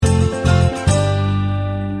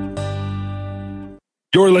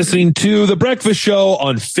You're listening to The Breakfast Show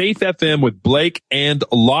on Faith FM with Blake and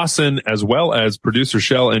Lawson, as well as producer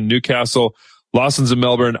Shell in Newcastle. Lawson's in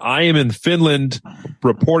Melbourne. I am in Finland,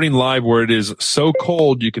 reporting live where it is so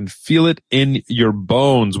cold you can feel it in your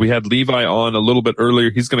bones. We had Levi on a little bit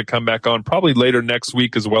earlier. He's going to come back on probably later next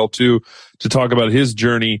week as well, too, to talk about his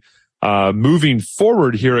journey moving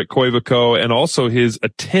forward here at Koivisto, and also his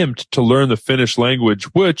attempt to learn the Finnish language,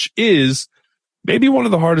 which is maybe one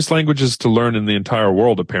of the hardest languages to learn in the entire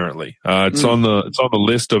world, apparently. It's on the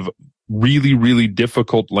list of really, really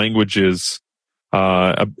difficult languages.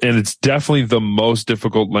 And it's definitely the most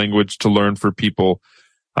difficult language to learn for people,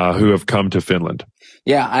 who have come to Finland.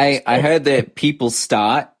 Yeah. I heard that people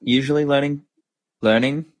start usually learning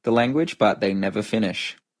the language, but they never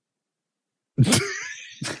finish.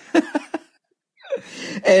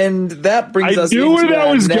 And that brings us into I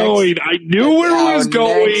knew where it was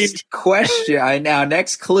going. Question. Our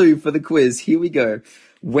next clue for the quiz. Here we go.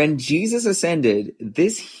 When Jesus ascended,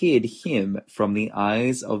 this hid him from the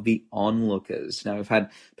eyes of the onlookers. Now, we've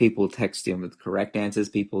had people text in with correct answers.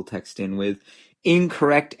 People text in with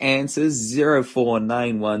incorrect answers.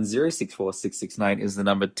 0491064669 is the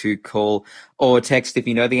number to call or text if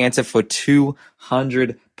you know the answer for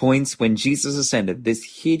 200 points. When Jesus ascended, this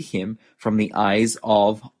hid him from the eyes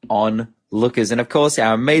of onlookers. And of course,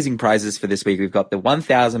 our amazing prizes for this week, we've got the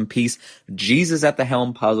 1,000-piece Jesus at the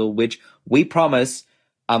Helm puzzle, which we promise,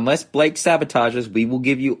 unless Blake sabotages, we will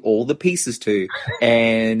give you all the pieces to.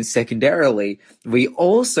 And secondarily, we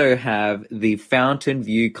also have the Fountain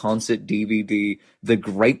View concert DVD, The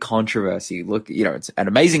Great Controversy. Look, it's an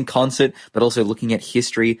amazing concert, but also looking at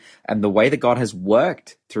history and the way that God has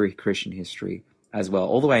worked through Christian history as well,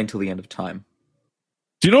 all the way until the end of time.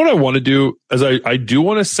 Do you know what I want to do? As I do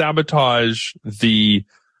want to sabotage the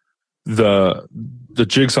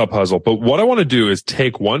jigsaw puzzle, but what I want to do is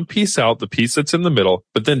take one piece out, the piece that's in the middle,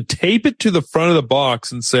 but then tape it to the front of the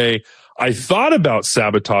box and say, I thought about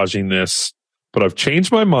sabotaging this, but I've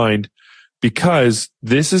changed my mind because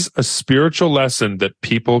this is a spiritual lesson that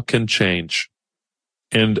people can change,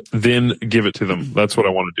 and then give it to them. That's what I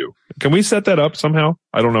want to do. Can we set that up somehow?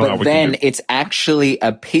 I don't know how we can do it. Then it's actually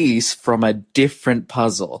a piece from a different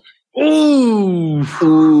puzzle. Ooh,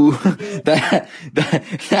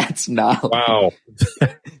 that's gnarly. Wow.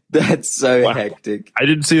 That's so hectic. I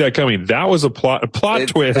didn't see that coming. That was a plot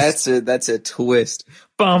twist. That's a twist.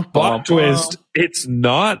 Plot twist. It's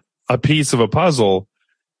not a piece of a puzzle.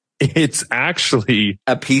 It's actually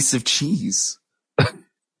a piece of cheese.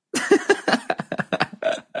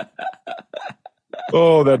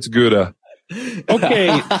 Oh, that's good.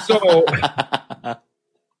 Okay, so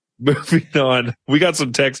moving on, we got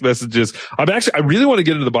some text messages. I really want to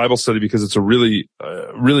get into the Bible study because it's a really,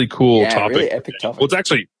 really cool topic. Really epic topic. Well, it's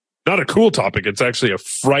actually not a cool topic. It's actually a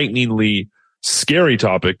frighteningly scary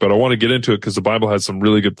topic, but I want to get into it because the Bible has some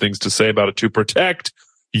really good things to say about it to protect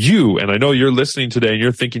you. And I know you're listening today and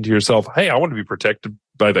you're thinking to yourself, hey, I want to be protected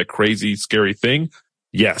by that crazy, scary thing.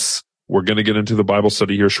 Yes. We're going to get into the Bible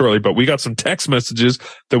study here shortly, but we got some text messages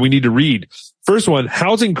that we need to read. First one,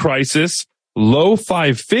 housing crisis, low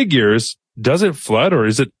 5 figures. Does it flood or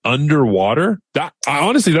is it underwater?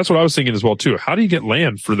 Honestly, that's what I was thinking as well, too. How do you get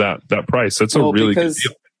land for that price? That's a really good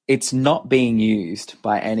deal. It's not being used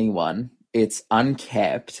by anyone. It's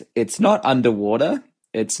unkept. It's not underwater.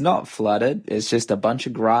 It's not flooded. It's just a bunch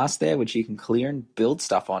of grass there, which you can clear and build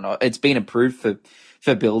stuff on. It's been approved for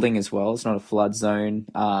building as well. It's not a flood zone.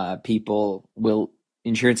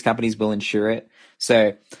 Insurance companies will insure it.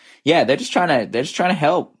 So yeah, they're just trying to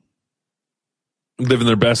help. Living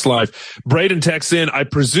their best life. Braden texts in, I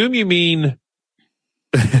presume you mean,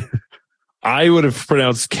 I would have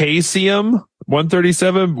pronounced Casium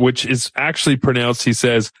 137, which is actually pronounced, he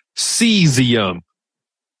says, cesium.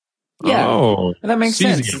 Yeah. Oh, that makes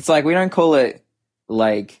sense. It's like, we don't call it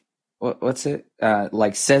like, what's it?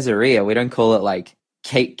 Like Caesarea. We don't call it like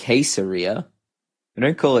Caesarea. We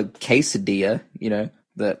don't call it quesadilla,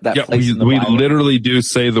 that place in the we Bible. literally do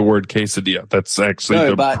say the word quesadilla. That's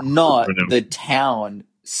actually but not the town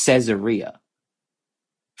Caesarea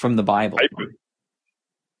from the Bible.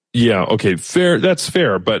 Yeah, okay, fair. That's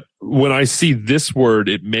fair. But when I see this word,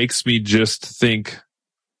 it makes me just think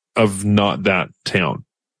of not that town.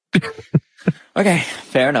 Okay,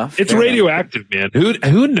 fair enough. It's radioactive, man.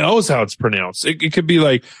 Who knows how it's pronounced? It could be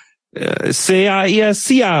like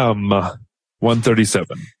Siam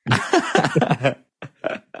 137.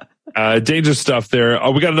 Dangerous stuff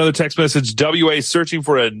there. We got another text message. WA searching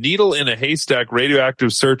for a needle in a haystack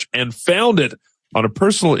radioactive search and found it on a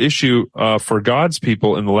personal issue for God's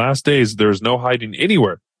people in the last days. There's no hiding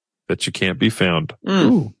anywhere that you can't be found.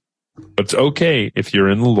 Ooh. but it's okay if you're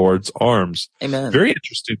in the Lord's arms. Amen. Very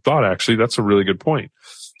interesting thought, actually. That's a really good point.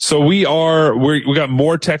 So we got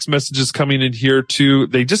more text messages coming in here too.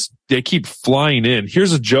 They keep flying in.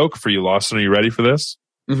 Here's a joke for you, Lawson. Are you ready for this?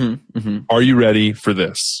 Mm-hmm, mm-hmm. Are you ready for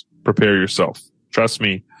this? Prepare yourself. Trust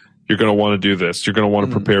me, you're going to want to do this. You're going to want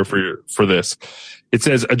to prepare for this. It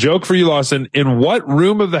says, a joke for you, Lawson. In what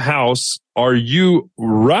room of the house are you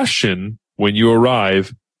Russian when you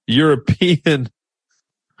arrive, European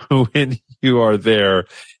when you are there,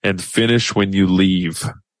 and Finnish when you leave?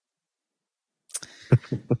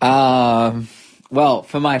 Well,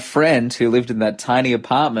 for my friend who lived in that tiny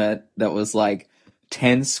apartment that was like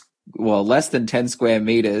less than 10 square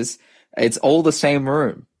meters, it's all the same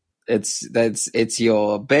room. It's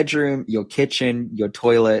your bedroom, your kitchen, your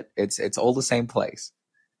toilet. It's all the same place.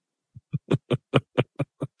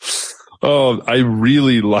 Oh, I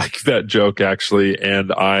really like that joke, actually,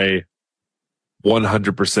 and I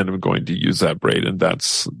 100% am going to use that, Braden.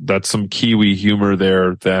 That's some Kiwi humor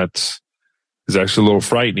there that is actually a little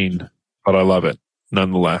frightening, but I love it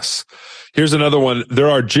nonetheless. Here's another one. There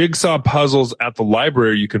are jigsaw puzzles at the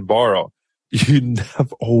library you can borrow.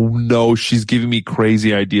 Oh no, she's giving me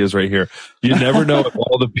crazy ideas right here. You never know if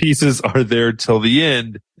all the pieces are there till the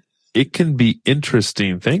end. It can be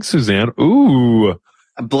interesting. Thanks, Suzanne. Ooh.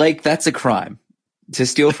 Blake, that's a crime. To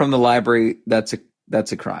steal from the library, that's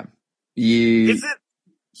a crime. Is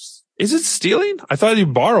it stealing? I thought you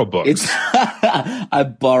borrow books. I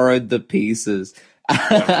borrowed the pieces.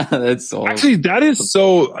 That's all. Actually, that is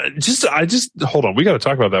so. I just hold on. We got to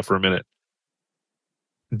talk about that for a minute.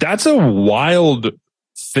 That's a wild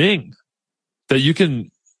thing that you can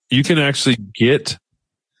actually get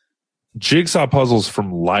jigsaw puzzles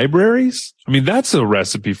from libraries. I mean, that's a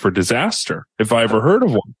recipe for disaster if I ever heard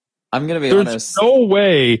of one. I'm going to be honest. honest. There's no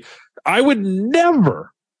way. I would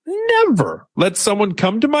never let someone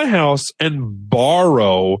come to my house and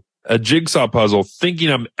borrow a jigsaw puzzle thinking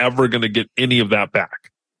I'm ever going to get any of that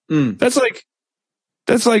back. That's like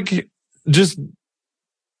just,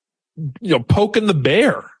 poking the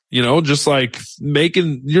bear, just like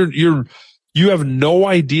making you have no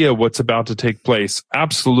idea what's about to take place.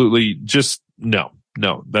 Absolutely. Just no,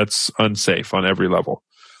 that's unsafe on every level.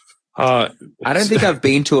 I don't think I've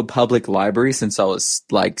been to a public library since I was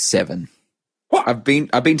like 7. What? I've been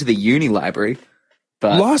to the uni library,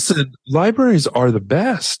 but Lawson, libraries are the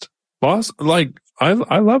best. Lawson, I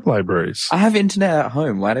love libraries. I have internet at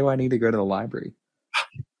home. Why do I need to go to the library?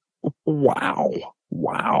 Wow.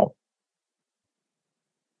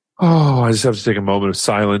 Oh, I just have to take a moment of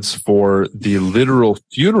silence for the literal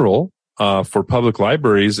funeral for public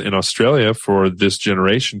libraries in Australia for this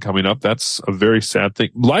generation coming up. That's a very sad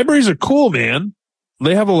thing. Libraries are cool, man.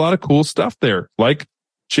 They have a lot of cool stuff there, like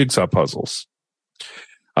jigsaw puzzles.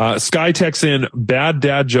 Sky texts in, bad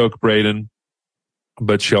dad joke, Braden.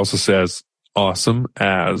 But she also says, awesome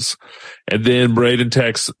as. And then Braden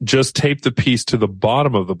texts, just tape the piece to the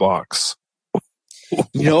bottom of the box.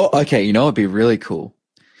 It'd be really cool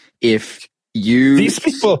if you... These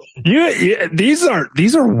people, these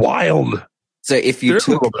are wild. So if you took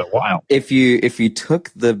a little bit wild. If you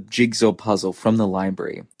took the jigsaw puzzle from the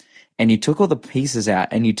library and you took all the pieces out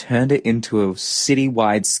and you turned it into a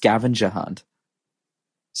citywide scavenger hunt.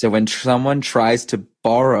 So when someone tries to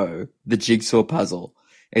borrow the jigsaw puzzle,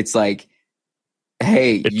 it's like,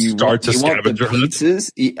 hey, you want the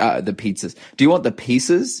pizzas? The pizzas. Do you want the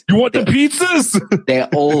pieces? You want the pizzas? They're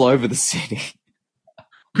all over the city.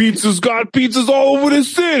 Pizza's got pizzas all over the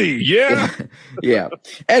city. Yeah. Yeah.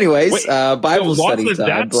 Anyways, Bible study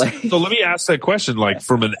time. So let me ask that question,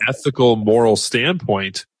 from an ethical, moral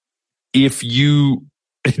standpoint, if you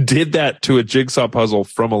did that to a jigsaw puzzle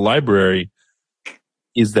from a library,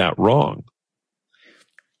 is that wrong?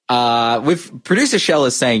 With producer Shell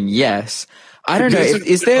is saying yes. I don't know.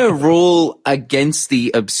 Is there a rule against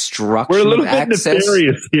the obstruction of access? We're a little bit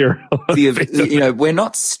nefarious here. We're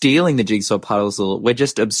not stealing the jigsaw puzzle. We're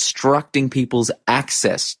just obstructing people's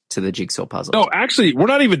access to the jigsaw puzzle. No, actually, we're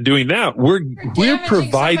not even doing that. We're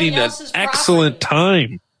providing an excellent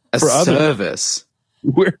time for others. Service.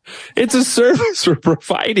 It's a service we're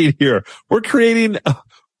providing here. We're creating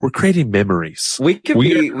memories. We could be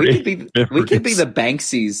the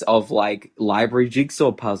Banksies of library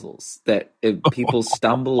jigsaw puzzles that people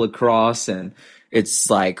stumble across, and it's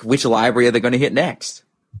like, which library are they going to hit next?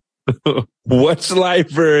 Which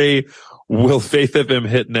library will Faith FM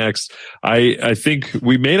hit next? I think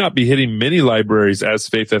we may not be hitting many libraries as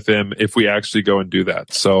Faith FM if we actually go and do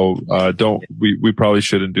that. So we probably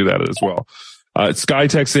shouldn't do that as well. Sky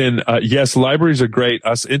texts in, yes, libraries are great.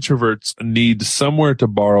 Us introverts need somewhere to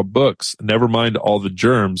borrow books. Never mind all the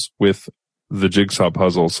germs with the jigsaw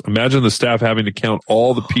puzzles. Imagine the staff having to count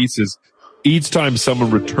all the pieces each time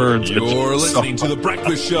someone returns. You're listening to The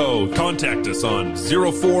Breakfast Show. Contact us on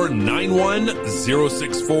 0491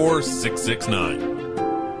 064 669.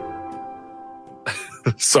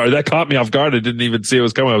 Sorry, that caught me off guard. I didn't even see it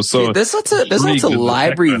was coming. I was so. There's lots of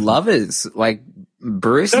library lovers like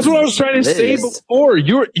Bruce. That's what I was trying to say before.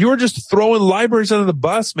 You're just throwing libraries under the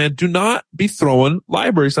bus, man. Do not be throwing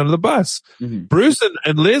libraries under the bus. Mm-hmm. Bruce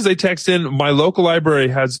and Liz, they text in, my local library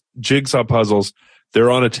has jigsaw puzzles. They're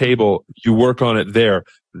on a table. You work on it there.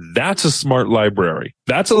 That's a smart library.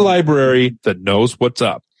 That's a library that knows what's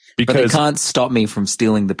up. But they can't stop me from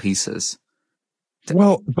stealing the pieces.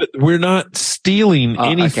 Well, but we're not stealing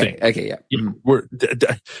anything. Okay, yeah. We're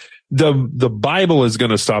the Bible is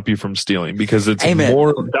going to stop you from stealing because it's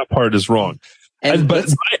more. That part is wrong.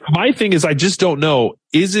 But my thing is, I just don't know.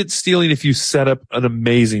 Is it stealing if you set up an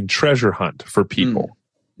amazing treasure hunt for people?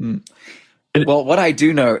 Well, what I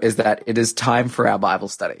do know is that it is time for our Bible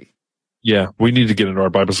study. Yeah, we need to get into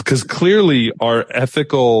our Bibles because clearly our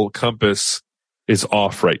ethical compass is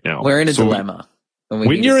off right now. We're in a dilemma.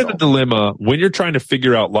 When you're in a dilemma, when you're trying to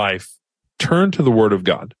figure out life, turn to the Word of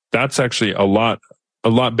God. That's actually a lot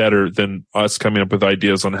better than us coming up with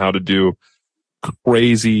ideas on how to do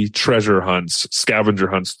crazy treasure hunts, scavenger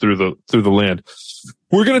hunts through the land.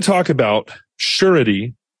 We're going to talk about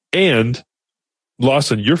surety and,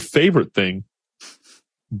 Lawson, your favorite thing,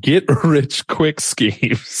 get rich quick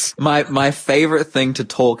schemes. My favorite thing to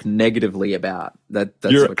talk negatively about. That's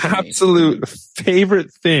your what you absolute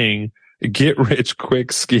favorite thing. Get rich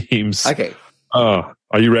quick schemes. Okay. Are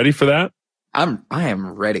you ready for that? I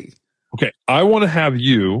am ready. Okay. I want to have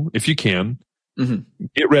you, if you can,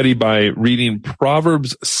 get ready by reading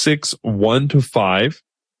Proverbs 6, 1-5,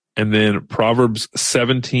 and then Proverbs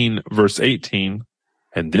 17, verse 18,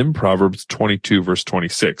 and then Proverbs 22, verse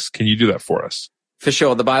 26. Can you do that for us? For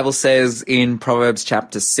sure. The Bible says in Proverbs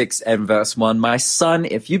chapter 6 and verse 1, my son,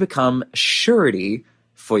 if you become surety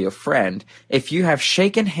for your friend, if you have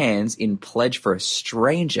shaken hands in pledge for a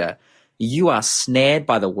stranger, you are snared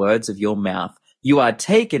by the words of your mouth. You are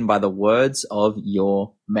taken by the words of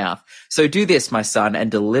your mouth. So do this, my son,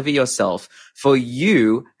 and deliver yourself, for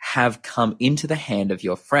you have come into the hand of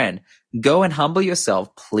your friend. Go and humble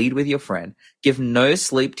yourself, plead with your friend. Give no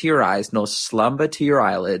sleep to your eyes, nor slumber to your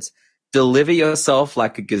eyelids. Deliver yourself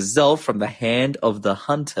like a gazelle from the hand of the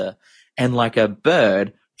hunter, and like a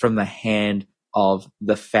bird from the hand of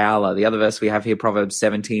the fowler. The other verse we have here, Proverbs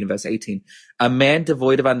 17, verse 18. A man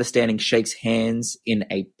devoid of understanding shakes hands in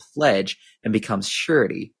a pledge and becomes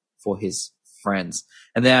surety for his friends.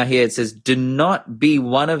 And now here it says, do not be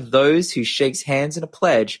one of those who shakes hands in a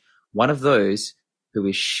pledge, one of those who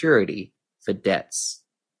is surety for debts.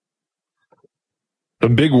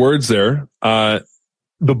 Some big words there.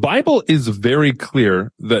 The Bible is very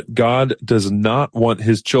clear that God does not want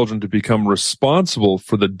his children to become responsible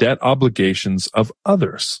for the debt obligations of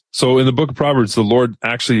others. So in the book of Proverbs, the Lord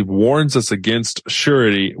actually warns us against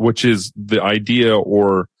surety, which is the idea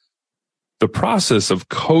or the process of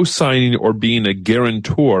co-signing or being a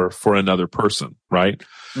guarantor for another person, right?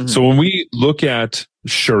 Mm-hmm. So when we look at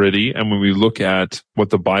surety and when we look at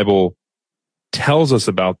what the Bible tells us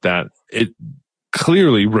about that, it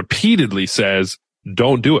clearly, repeatedly says,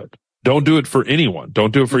 don't do it. Don't do it for anyone.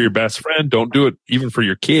 Don't do it for your best friend. Don't do it even for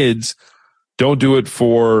your kids. Don't do it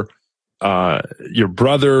for your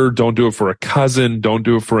brother. Don't do it for a cousin. Don't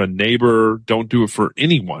do it for a neighbor. Don't do it for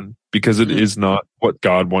anyone because it is not what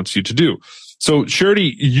God wants you to do. So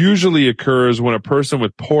surety usually occurs when a person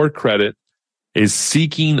with poor credit is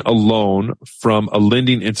seeking a loan from a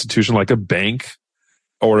lending institution like a bank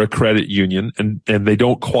or a credit union, and they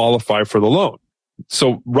don't qualify for the loan.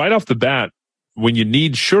 So right off the bat, when you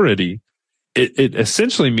need surety, it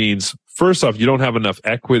essentially means, first off, you don't have enough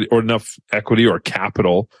equity or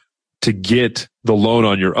capital to get the loan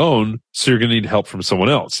on your own, so you're going to need help from someone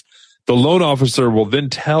else. The loan officer will then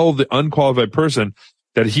tell the unqualified person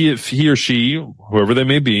that if he or she, whoever they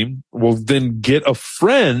may be, will then get a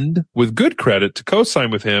friend with good credit to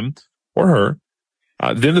co-sign with him or her.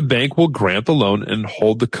 Then the bank will grant the loan and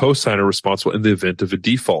hold the co-signer responsible in the event of a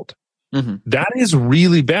default. Mm-hmm. That is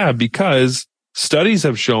really bad because studies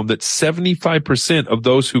have shown that 75% of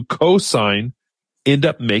those who co-sign end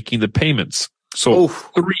up making the payments. So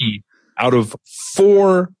 3 out of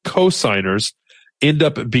 4 co-signers end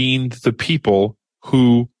up being the people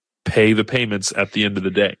who pay the payments at the end of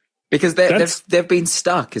the day. Because they've been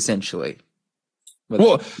stuck, essentially.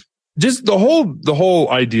 Well, just the whole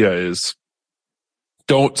idea is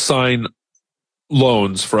don't sign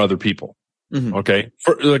loans for other people. Mm-hmm. Okay.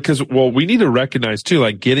 Because we need to recognize too,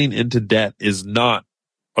 like getting into debt is not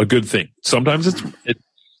a good thing. Sometimes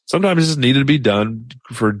sometimes it's needed to be done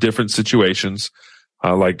for different situations,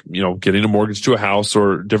 like, getting a mortgage to a house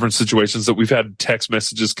or different situations that we've had text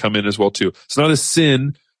messages come in as well too. It's not a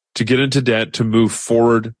sin to get into debt to move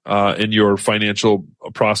forward in your financial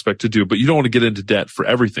prospect to do, but you don't want to get into debt for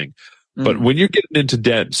everything. But when you're getting into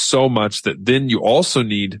debt so much that then you also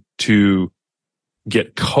need to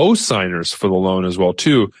get co-signers for the loan as well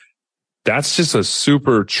too, that's just a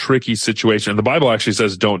super tricky situation. And the Bible actually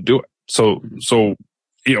says don't do it. So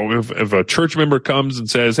if a church member comes and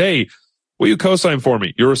says, "Hey, will you co-sign for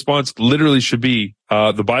me?" Your response literally should be,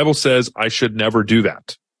 "The Bible says I should never do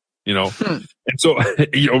that." And so,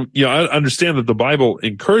 I understand that the Bible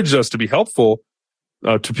encourages us to be helpful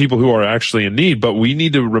to people who are actually in need, but we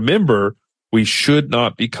need to remember we should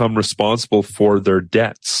not become responsible for their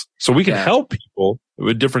debts. So we can help people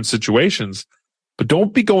with different situations, but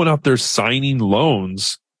don't be going out there signing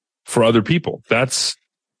loans for other people. That's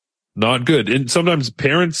not good. And sometimes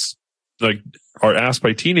parents are asked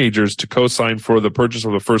by teenagers to co-sign for the purchase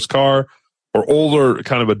of the first car, or older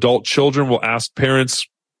kind of adult children will ask parents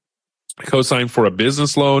to co-sign for a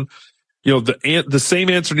business loan. The same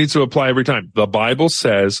answer needs to apply every time. The Bible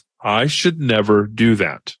says I should never do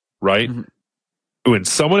that, right? Mm-hmm. When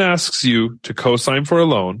someone asks you to co-sign for a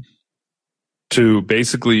loan, to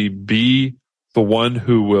basically be the one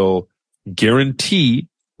who will guarantee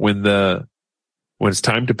when it's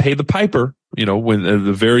time to pay the piper, when at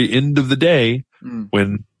the very end of the day,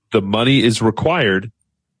 when the money is required,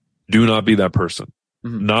 do not be that person.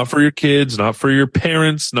 Mm-hmm. Not for your kids, not for your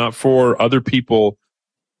parents, not for other people.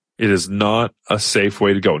 It is not a safe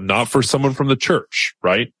way to go. Not for someone from the church,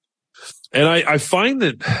 right? And I find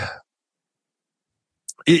that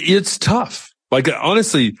it's tough.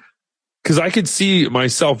 Honestly, because I could see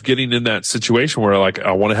myself getting in that situation where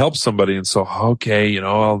I want to help somebody. And so, okay,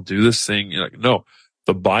 I'll do this thing. No,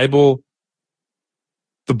 the Bible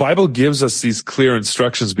gives us these clear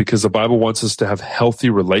instructions because the Bible wants us to have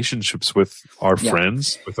healthy relationships with our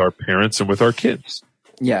friends, with our parents, and with our kids.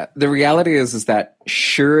 Yeah, the reality is that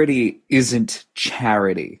surety isn't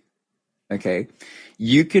charity, okay?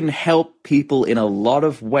 You can help people in a lot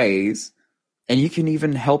of ways, and you can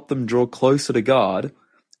even help them draw closer to God,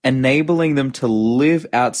 enabling them to live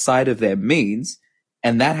outside of their means,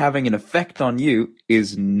 and that having an effect on you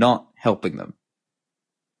is not helping them.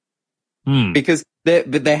 Because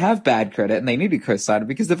they have bad credit, and they need to be co-signed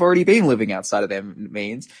because they've already been living outside of their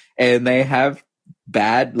means, and they have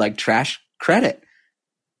bad, trash credit.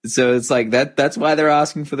 So it's that's why they're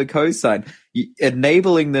asking for the cosign.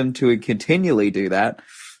 Enabling them to continually do that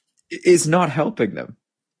is not helping them.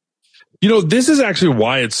 This is actually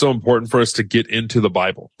why it's so important for us to get into the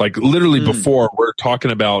Bible. Literally before, we're talking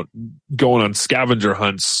about going on scavenger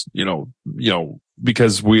hunts,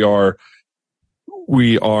 because we're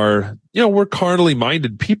carnally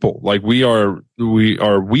minded people. We are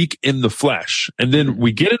weak in the flesh. And then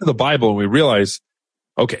we get into the Bible and we realize,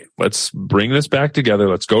 okay, let's bring this back together.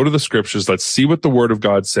 Let's go to the scriptures. Let's see what the word of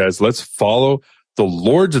God says. Let's follow the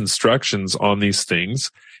Lord's instructions on these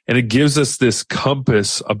things. And it gives us this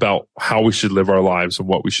compass about how we should live our lives and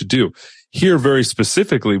what we should do. Here, very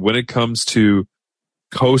specifically, when it comes to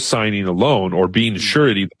co-signing a loan or being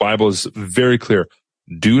surety, the Bible is very clear.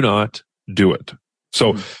 Do not do it.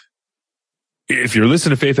 So if you're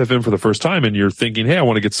listening to Faith FM for the first time and you're thinking, hey, I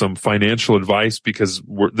want to get some financial advice because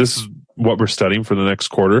this is what we're studying for the next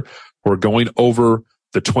quarter. We're going over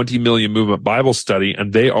the 20 Million Movement Bible Study,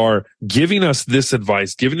 and they are giving us this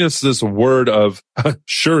advice, giving us this word of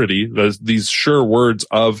surety, these sure words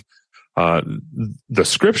of the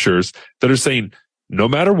scriptures that are saying, no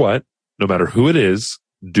matter what, no matter who it is,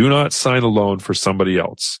 do not sign a loan for somebody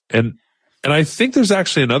else. And I think there's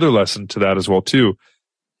actually another lesson to that as well too,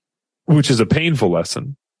 which is a painful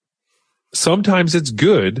lesson. Sometimes it's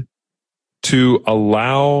good to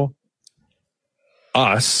allow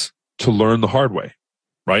us to learn the hard way,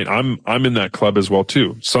 right? I'm in that club as well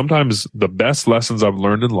too. Sometimes the best lessons I've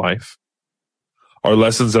learned in life are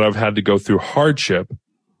lessons that I've had to go through hardship.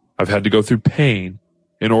 I've had to go through pain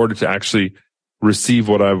in order to actually receive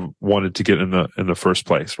what I've wanted to get in the first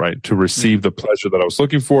place, right? To receive the pleasure that I was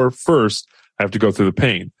looking for first, I have to go through the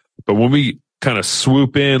pain. But when we kind of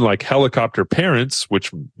swoop in like helicopter parents,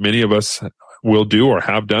 which many of us will do or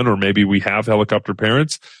have done, or maybe we have helicopter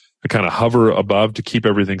parents that kind of hover above to keep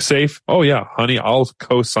everything safe. Oh yeah, honey, I'll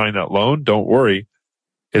co-sign that loan. Don't worry.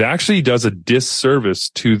 It actually does a disservice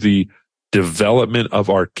to the development of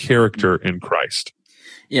our character in Christ.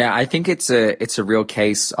 Yeah, I think it's a real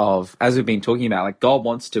case of, as we've been talking about, like God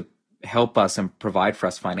wants to help us and provide for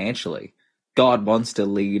us financially. God wants to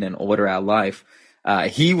lead and order our life.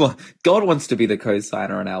 God wants to be the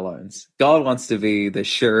co-signer on our loans. God wants to be the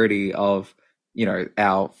surety of,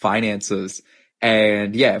 our finances.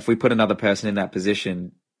 And yeah, if we put another person in that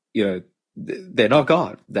position, they're not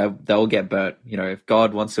God. They'll get burnt. If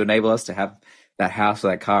God wants to enable us to have that house or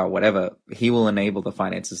that car or whatever, he will enable the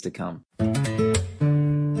finances to come.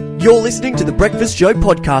 You're listening to The Breakfast Show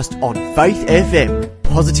podcast on Faith FM.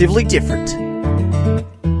 Positively different.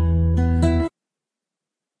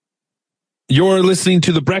 You're listening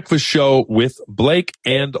to The Breakfast Show with Blake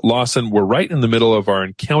and Lawson. We're right in the middle of our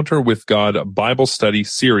Encounter with God Bible study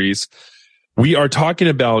series. We are talking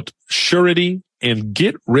about surety and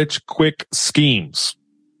get-rich-quick schemes.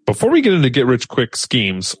 Before we get into get-rich-quick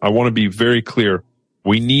schemes, I want to be very clear.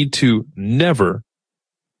 We need to never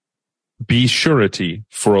be surety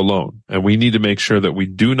for a loan. And we need to make sure that we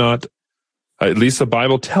do not, at least the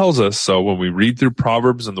Bible tells us so when we read through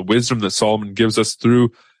Proverbs and the wisdom that Solomon gives us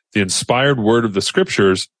through the inspired word of the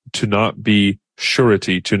scriptures, to not be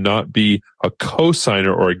surety, to not be a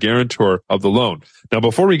co-signer or a guarantor of the loan. Now,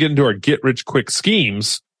 before we get into our get-rich-quick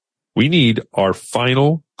schemes, we need our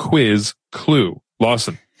final quiz clue.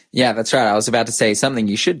 Lawson. Yeah, that's right. I was about to say something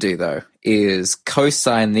you should do, though, is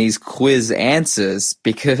co-sign these quiz answers,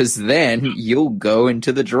 because then you'll go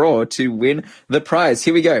into the draw to win the prize.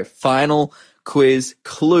 Here we go. Final quiz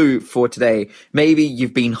clue for today. Maybe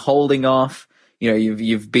you've been holding off. You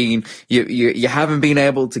haven't been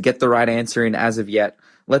able to get the right answer in as of yet.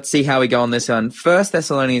 Let's see how we go on this one. 1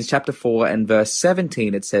 Thessalonians chapter 4 and verse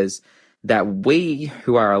 17, it says that we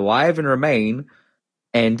who are alive and remain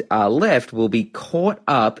and are left will be caught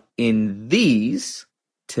up in these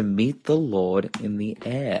to meet the Lord in the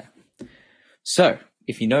air. So,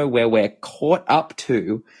 if you know where we're caught up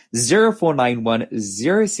to, 0491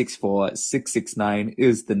 064 669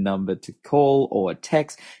 is the number to call or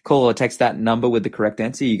text. Call or text that number with the correct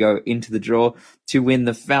answer. You go into the draw to win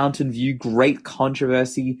the Fountain View Great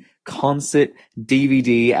Controversy concert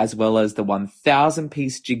DVD, as well as the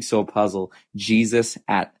 1,000-piece jigsaw puzzle, Jesus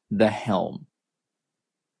at the Helm.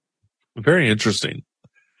 Very interesting.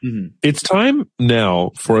 Mm-hmm. It's time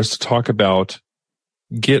now for us to talk about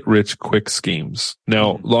get-rich-quick schemes.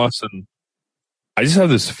 Now, Lawson, I just have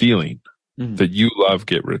this feeling that you love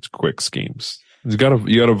get-rich-quick schemes. You got a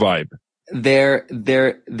vibe. There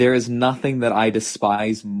is nothing that I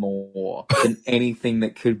despise more than anything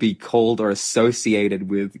that could be called or associated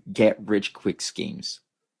with get-rich-quick schemes.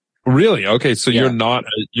 Really? Okay, so Yeah.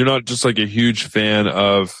 you're not just like a huge fan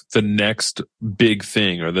of the next big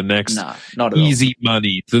thing or the next not at easy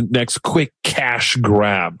money, the next quick cash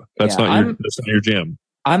grab. That's Yeah, that's not your jam.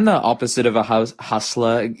 I'm the opposite of a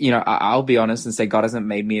hustler. I'll be honest and say God hasn't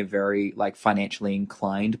made me a very financially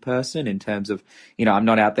inclined person in terms of, I'm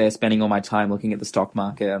not out there spending all my time looking at the stock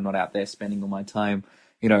market. I'm not out there spending all my time,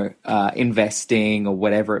 investing or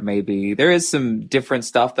whatever it may be. There is some different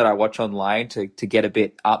stuff that I watch online to get a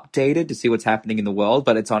bit updated, to see what's happening in the world.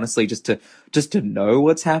 But it's honestly just to know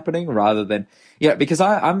what's happening rather than, because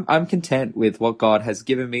I'm content with what God has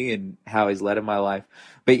given me and how he's led in my life.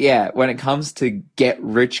 But yeah, when it comes to get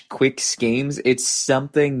rich quick schemes, it's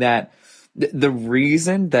something that the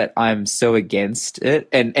reason that I'm so against it,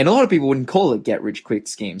 and a lot of people wouldn't call it get rich quick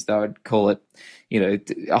schemes, they would call it,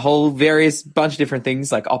 a whole various bunch of different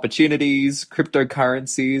things like opportunities,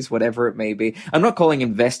 cryptocurrencies, whatever it may be. I'm not calling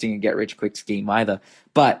investing a get rich quick scheme either,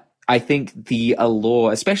 but I think the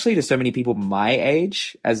allure, especially to so many people my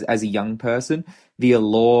age as a young person, the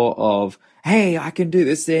allure of, hey, I can do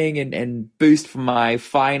this thing and boost for my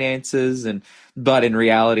finances, but in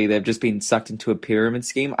reality, they've just been sucked into a pyramid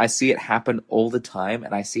scheme. I see it happen all the time,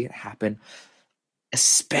 and I see it happen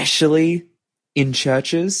especially in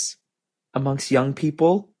churches amongst young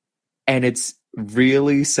people, and it's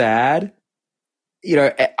really sad.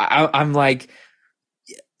 I'm like,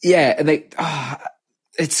 yeah, and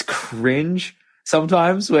it's cringe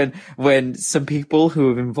sometimes when some people who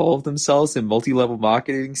have involved themselves in multi-level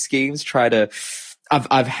marketing schemes try to,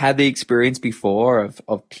 I've had the experience before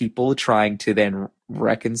of people trying to then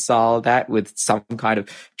reconcile that with some kind of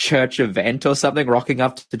church event or something, rocking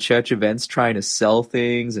up to church events trying to sell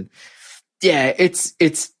things, and yeah, it's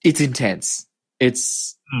intense.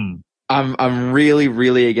 I'm really,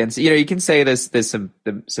 really against it. You can say there's some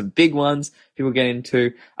big ones people get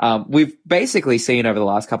into. We've basically seen over the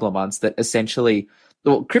last couple of months that essentially,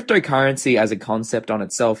 cryptocurrency as a concept on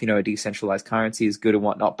itself, a decentralized currency is good and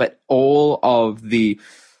whatnot, but all of the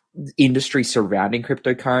industry surrounding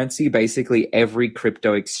cryptocurrency, basically every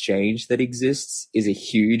crypto exchange that exists is a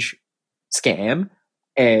huge scam,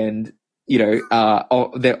 and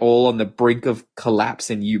they're all on the brink of collapse,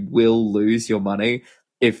 and you will lose your money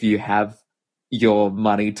if you have your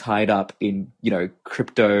money tied up in,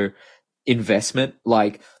 crypto investment.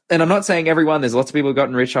 Like, and I'm not saying everyone, there's lots of people who've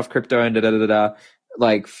gotten rich off crypto and da-da-da-da-da,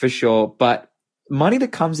 like, for sure. But money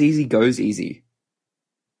that comes easy goes easy.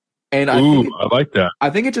 And I like that. I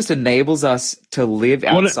think it just enables us to live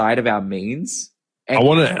outside of our means. I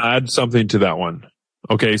want to add something to that one.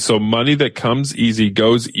 Okay, so money that comes easy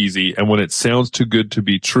goes easy, and when it sounds too good to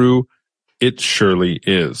be true, it surely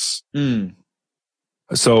is.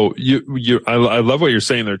 So I love what you're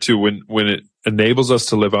saying there too. When it enables us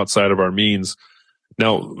to live outside of our means.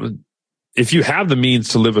 Now, if you have the means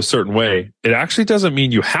to live a certain way, it actually doesn't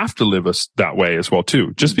mean you have to live that way as well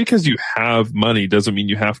too. Just because you have money doesn't mean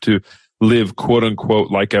you have to live quote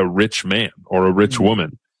unquote like a rich man or a rich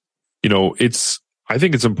woman. I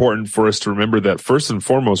think it's important for us to remember that first and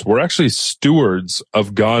foremost, we're actually stewards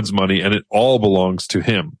of God's money and it all belongs to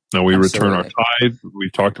Him. Now we return our tithe.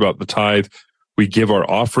 We've talked about the tithe. We give our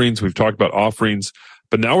offerings. We've talked about offerings,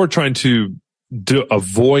 but now we're trying to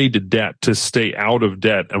avoid debt, to stay out of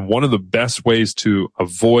debt. And one of the best ways to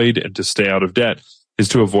avoid and to stay out of debt is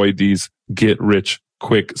to avoid these get rich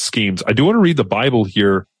quick schemes. I do want to read the Bible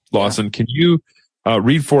here, Lawson. Can you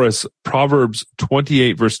read for us Proverbs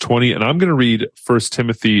 28 verse 20, and I'm going to read 1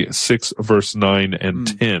 Timothy 6 verse 9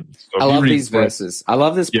 and 10. So I love these verses. I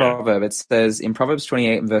love this proverb. It says in Proverbs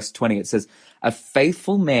 28 and verse 20, it says, "A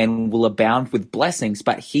faithful man will abound with blessings,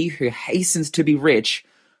 but he who hastens to be rich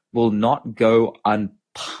will not go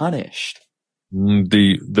unpunished."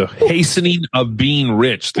 The hastening of being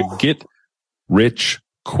rich, the get rich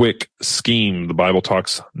quick scheme. The Bible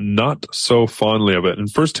talks not so fondly of it. In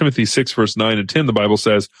 1 Timothy 6 verse 9 and 10, the Bible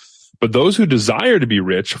says, "But those who desire to be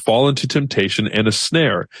rich fall into temptation and a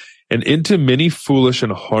snare, and into many foolish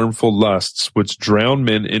and harmful lusts, which drown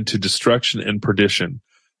men into destruction and perdition.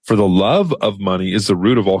 For the love of money is the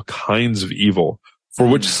root of all kinds of evil, for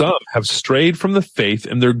which some have strayed from the faith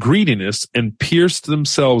in their greediness and pierced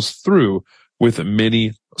themselves through with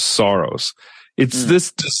many sorrows." It's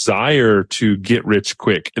this desire to get rich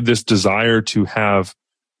quick, this desire to have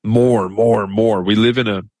more. We live in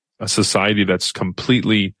a society that's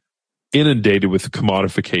completely inundated with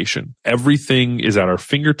commodification. Everything is at our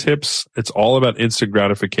fingertips. It's all about instant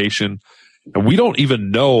gratification. And we don't even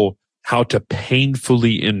know how to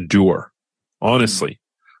painfully endure. Honestly,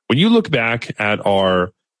 when you look back at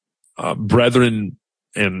our brethren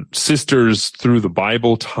and sisters through the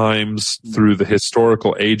Bible times, through the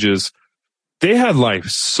historical ages, they had life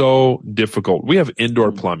so difficult. We have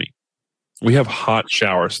indoor plumbing. We have hot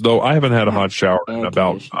showers, though I haven't had a hot shower in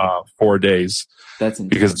about 4 days. That's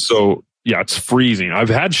intense. Because it's freezing. I've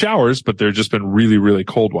had showers, but they've just been really, really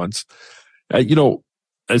cold ones.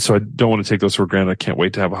 So I don't want to take those for granted. I can't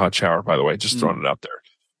wait to have a hot shower, by the way, just throwing it out there.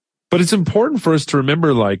 But it's important for us to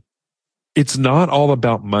remember, like, it's not all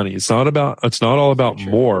about money. It's not all about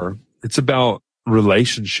more. It's about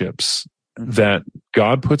relationships that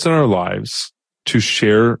God puts in our lives to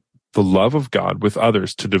share the love of God with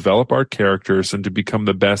others, to develop our characters and to become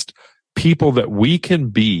the best people that we can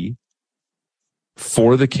be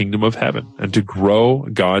for the kingdom of heaven and to grow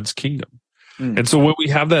God's kingdom. And so when we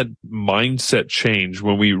have that mindset change,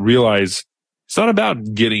 when we realize it's not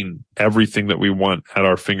about getting everything that we want at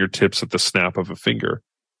our fingertips at the snap of a finger,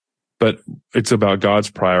 but it's about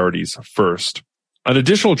God's priorities first. An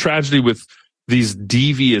additional tragedy with these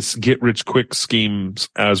devious get-rich-quick schemes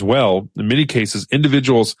as well, in many cases,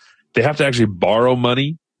 individuals, they have to actually borrow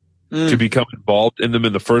money to become involved in them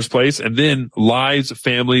in the first place. And then lives,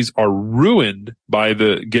 families are ruined by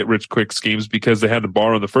the get-rich-quick schemes because they had to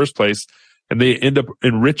borrow in the first place. And they end up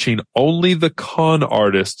enriching only the con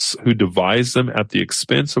artists who devise them at the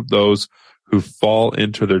expense of those who fall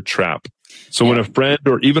into their trap. So when a friend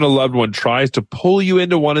or even a loved one tries to pull you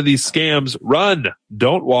into one of these scams, run.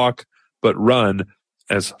 Don't walk, but run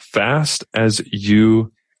as fast as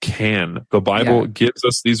you can. The Bible gives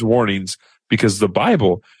us these warnings because the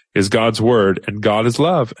Bible is God's word and God is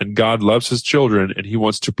love and God loves his children and he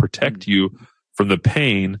wants to protect you from the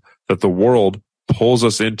pain that the world pulls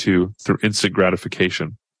us into through instant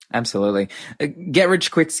gratification. Absolutely.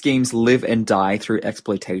 Get-rich-quick schemes live and die through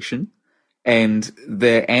exploitation. And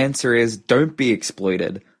the answer is don't be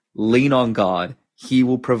exploited. Lean on God. He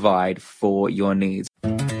will provide for your needs.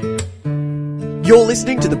 You're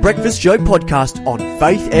listening to the Breakfast Show podcast on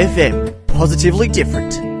Faith FM. Positively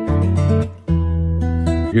different.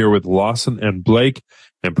 Here with Lawson and Blake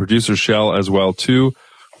and producer Shell as well too.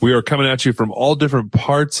 We are coming at you from all different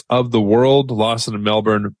parts of the world. Lawson in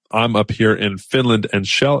Melbourne. I'm up here in Finland and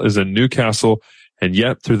Shell is in Newcastle. And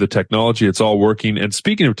yet through the technology, it's all working. And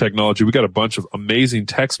speaking of technology, we got a bunch of amazing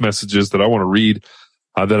text messages that I want to read.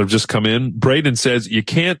 that have just come in. Braden says, you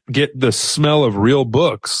can't get the smell of real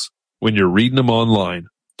books when you're reading them online.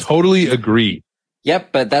 Totally agree.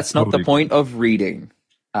 Yep, but that's not the point of reading.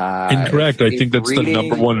 Incorrect. I think that's the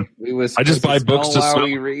number one. I just buy books to smell. While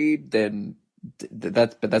we read, then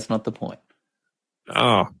that's not the point.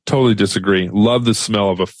 Oh, totally disagree. Love the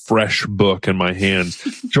smell of a fresh book in my hand.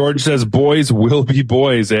 George says, boys will be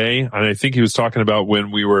boys, eh? And I think he was talking about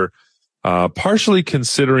when we were partially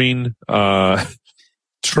considering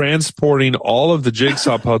transporting all of the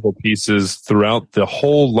jigsaw puzzle pieces throughout the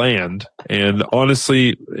whole land. And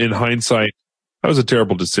honestly, in hindsight, that was a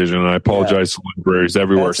terrible decision, and I apologize to libraries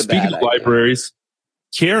everywhere. Speaking of libraries,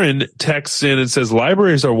 Karen texts in and says,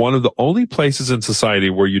 libraries are one of the only places in society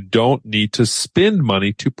where you don't need to spend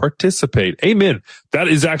money to participate. Amen. That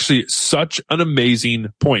is actually such an amazing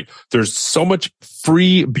point. There's so much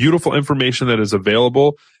free, beautiful information that is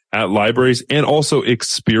available at libraries, and also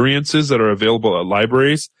experiences that are available at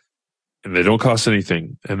libraries, and they don't cost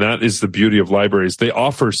anything. And that is the beauty of libraries. They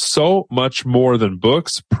offer so much more than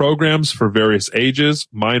books, programs for various ages.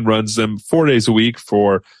 Mine runs them 4 days a week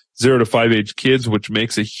for 0 to 5 age kids, which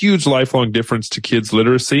makes a huge lifelong difference to kids'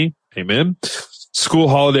 literacy. Amen. School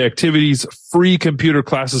holiday activities, free computer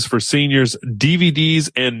classes for seniors,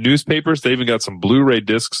 DVDs and newspapers. They even got some Blu-ray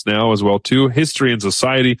discs now as well too. History and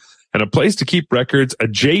society, and a place to keep records, a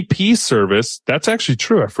JP service. That's actually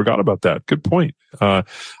true. I forgot about that. Good point.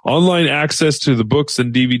 Online access to the books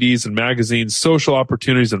and DVDs and magazines, social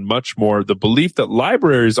opportunities, and much more. The belief that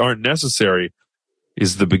libraries aren't necessary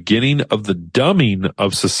is the beginning of the dumbing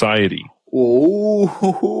of society.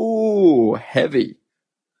 Oh, heavy.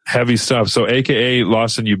 Heavy stuff. So, AKA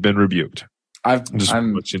Lawson, you've been rebuked. I'm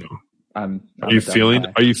let you know. I'm are you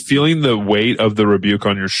feeling the weight of the rebuke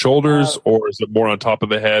on your shoulders, or is it more on top of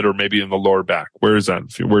the head, or maybe in the lower back? Where is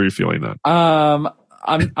that? Where are you feeling that?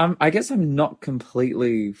 I guess I'm not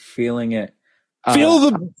completely feeling it. Feel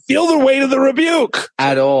the weight of the rebuke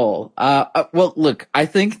at all. Well, look, I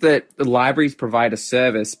think that the libraries provide a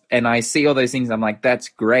service, and I see all those things. I'm like, that's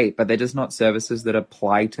great, but they're just not services that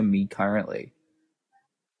apply to me currently.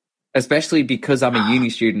 Especially because I'm a uni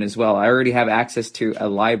student as well. I already have access to a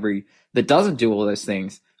library that doesn't do all those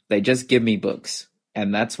things. They just give me books,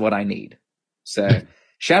 and that's what I need. So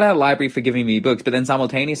shout out library for giving me books, but then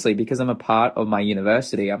simultaneously, because I'm a part of my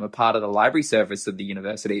university, I'm a part of the library service of the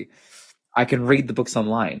university, I can read the books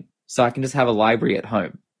online. So I can just have a library at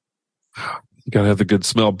home. You gotta have the good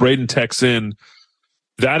smell. Braden texts in,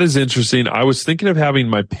 that is interesting. I was thinking of having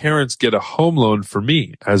my parents get a home loan for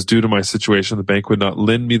me, as due to my situation, the bank would not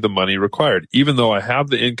lend me the money required, even though I have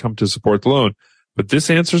the income to support the loan. But this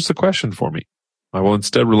answers the question for me. I will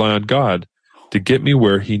instead rely on God to get me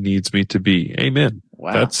where he needs me to be. Amen.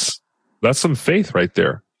 Wow. That's some faith right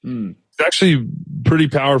there. Mm. It's actually pretty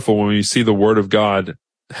powerful when we see the word of God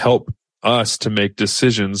help us to make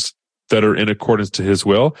decisions that are in accordance to his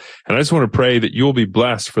will. And I just want to pray that you will be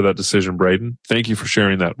blessed for that decision, Braden. Thank you for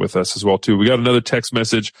sharing that with us as well, too. We got another text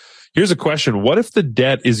message. Here's a question. What if the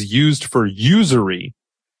debt is used for usury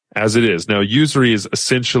as it is? Now, usury is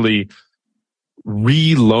essentially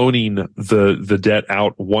reloaning the debt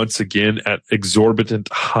out once again at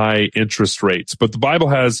exorbitant high interest rates. But the Bible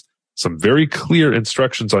has some very clear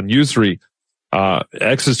instructions on usury.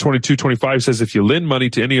 Exodus 22:25 says, if you lend money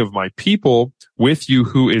to any of my people with you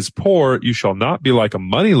who is poor, you shall not be like a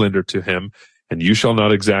moneylender to him, and you shall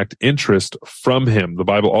not exact interest from him. The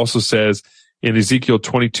Bible also says in Ezekiel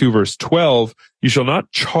 22:12, you shall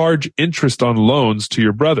not charge interest on loans to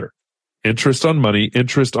your brother. Interest on money,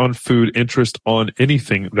 interest on food, interest on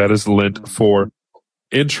anything that is lent for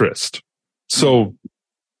interest. So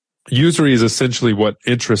usury is essentially what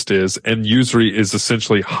interest is, and usury is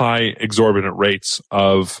essentially high exorbitant rates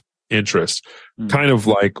of interest, kind of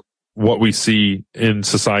like what we see in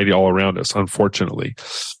society all around us, unfortunately.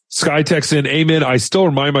 Sky texts in, amen. I still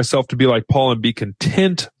remind myself to be like Paul and be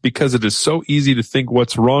content, because it is so easy to think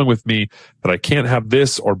what's wrong with me, that I can't have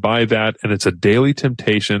this or buy that. And it's a daily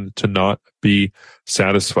temptation to not be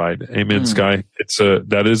satisfied. Amen, Sky.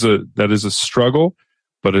 That is a struggle,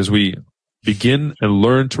 but as we begin and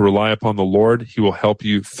learn to rely upon the Lord, he will help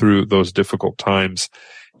you through those difficult times.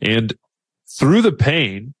 And through the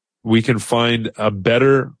pain, we can find a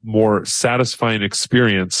better, more satisfying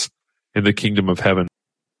experience in the kingdom of heaven.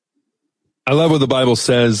 I love what the Bible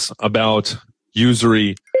says about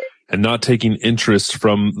usury and not taking interest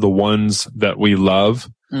from the ones that we love,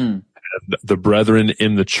 and the brethren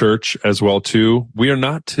in the church as well too. We are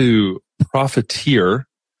not to profiteer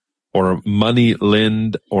or money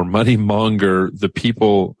lend or money monger the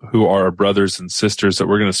people who are our brothers and sisters that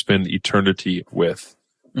we're going to spend eternity with.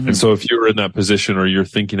 And so if you're in that position or you're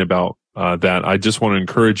thinking about that, I just want to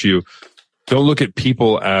encourage you, don't look at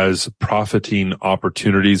people as profiting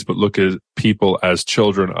opportunities, but look at people as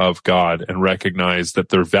children of God and recognize that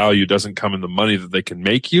their value doesn't come in the money that they can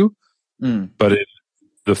make you, but in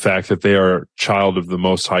the fact that they are a child of the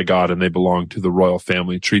Most High God and they belong to the royal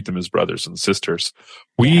family. Treat them as brothers and sisters.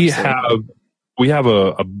 We have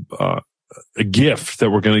a gift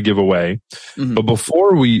that we're going to give away. But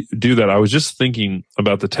before we do that, I was just thinking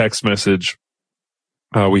about the text message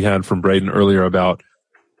we had from Braden earlier about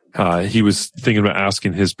he was thinking about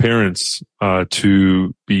asking his parents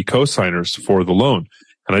to be co-signers for the loan.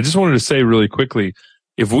 And I just wanted to say really quickly,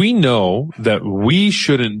 if we know that we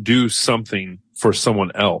shouldn't do something for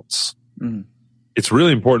someone else, it's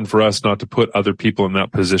really important for us not to put other people in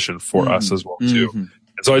that position for us as well too. And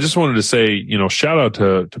so I just wanted to say, shout out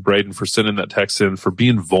to Braden for sending that text in, for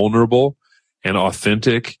being vulnerable and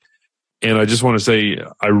authentic. And I just want to say,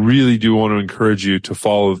 I really do want to encourage you to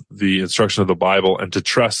follow the instruction of the Bible and to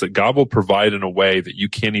trust that God will provide in a way that you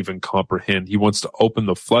can't even comprehend. He wants to open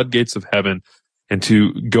the floodgates of heaven and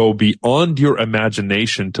to go beyond your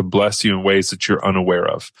imagination to bless you in ways that you're unaware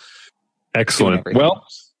of. Excellent. Well,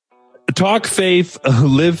 talk faith,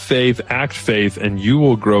 live faith, act faith, and you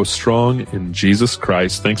will grow strong in Jesus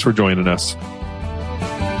Christ. Thanks for joining us.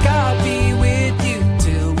 God be with you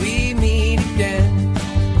till we meet again.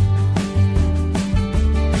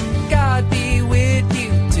 God be with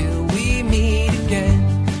you till we meet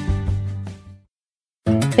again.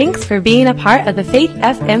 Thanks for being a part of the Faith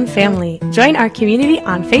FM family. Join our community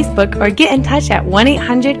on Facebook or get in touch at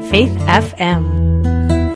 1-800-FAITH-FM.